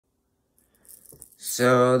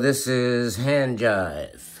So this is Hand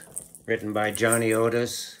Jive, written by Johnny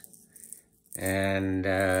Otis, and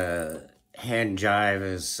Hand Jive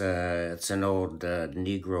is it's an old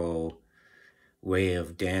Negro way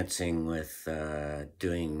of dancing with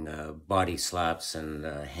doing body slaps and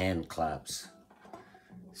hand claps.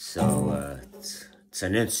 So it's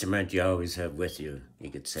an instrument you always have with you,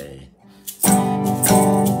 you could say.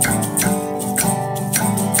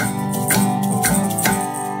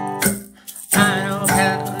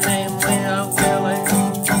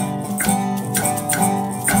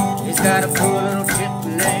 Got a poor little chip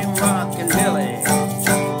named Rockin' Billy.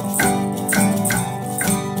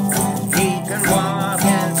 He can walk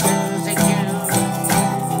and Susie Q,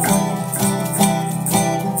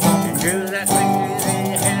 and do that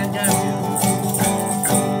crazy hand jive too.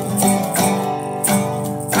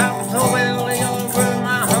 Papa told Willie over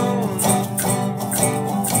my home,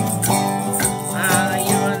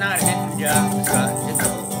 you are not hand jive, got to go.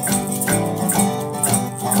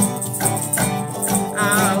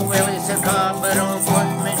 Willie said, Papa, don't put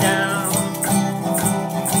me down.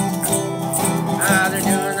 They're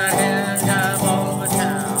doing that hand jive all over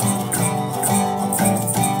town.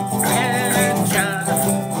 Hand jive,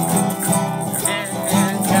 hand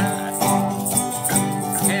jive,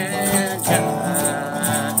 hand jive,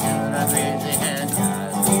 doing that crazy hand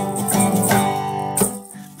jive.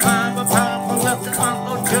 Papa, look at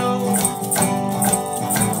Uncle Joe.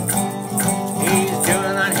 He's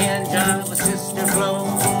doing that hand jive with Sister Flo.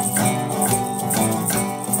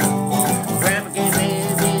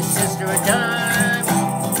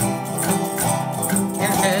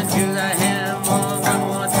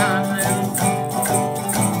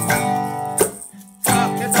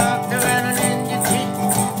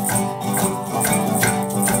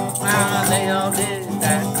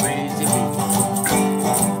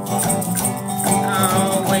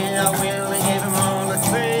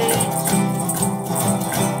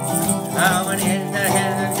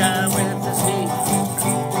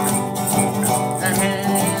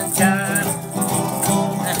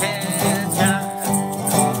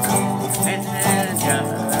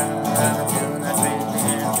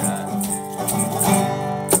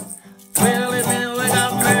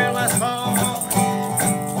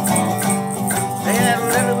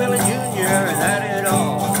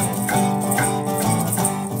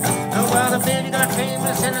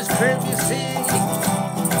 Famous in his crib, you see.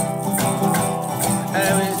 I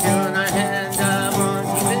was doing a hand job on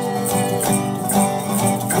TV.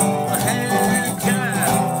 A hand job,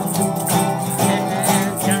 hand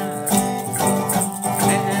job,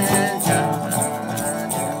 hand job,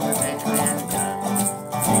 hand job,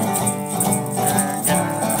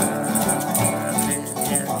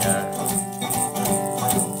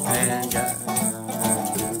 hand job.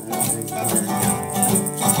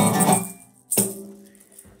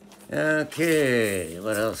 Okay,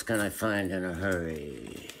 what else can I find in a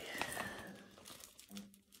hurry?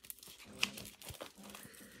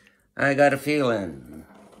 I got a feeling.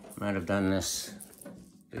 Might have done this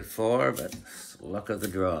before, but it's luck of the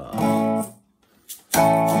draw.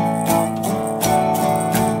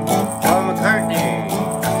 McCartney,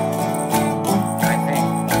 I think.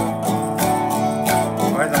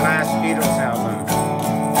 Or the last Beatles album.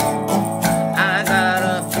 I got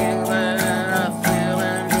a feeling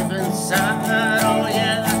deep inside, oh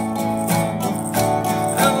yeah.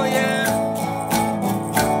 Oh yeah.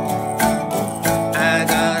 I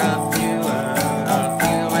got a feeling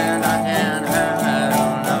I can't hide,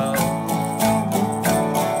 oh no.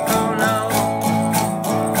 Oh no.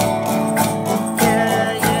 Yeah,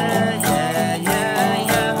 yeah, yeah, yeah,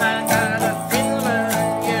 yeah. I got a feeling,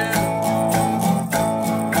 yeah.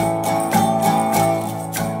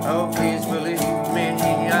 Oh, please believe me,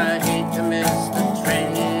 I hate to miss the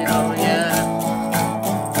train, oh yeah.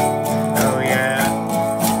 Oh yeah.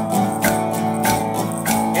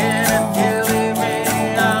 And if you leave me,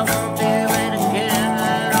 I won't be late again,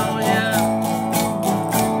 oh yeah.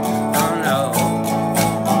 Oh no.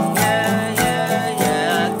 Yeah, yeah, yeah,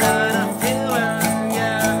 I got a feeling,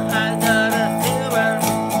 yeah, I got a feeling.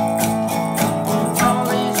 All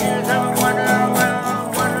these years I've been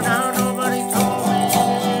wondering how nobody told me.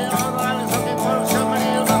 Although I was looking for somebody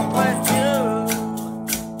who looked like you.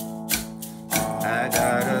 I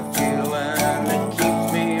got a feeling that keeps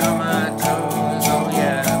me on my toes, oh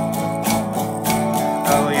yeah.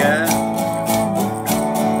 Oh yeah.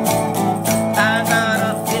 I got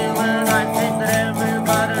a feeling I think that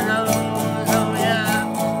everybody knows, oh yeah.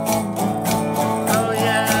 Oh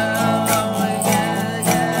yeah, oh yeah,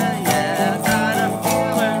 yeah, yeah. I got a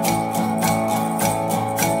feeling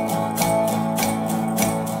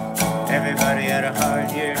everybody had a hard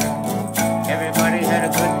year. Everybody had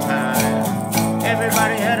a good time.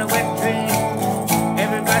 Everybody had a wet dream.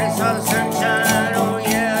 Everybody saw the sunshine. Oh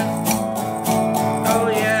yeah. Oh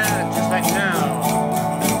yeah, just like now.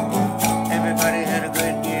 Everybody had a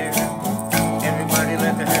good year. Everybody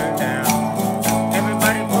let their hair down.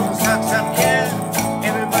 Everybody pulled the socks up, yeah.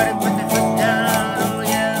 Everybody put their foot down. Oh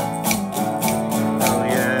yeah. Oh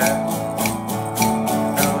yeah.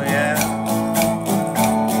 Oh yeah.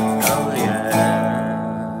 Oh yeah.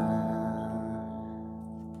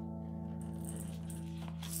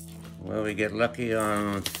 Well, we get lucky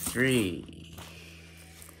on 3.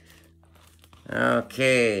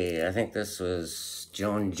 Okay, I think this was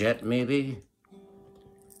Joan Jett, maybe.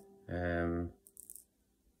 I'm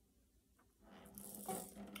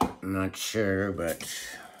not sure, but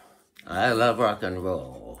I love rock and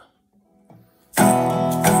roll.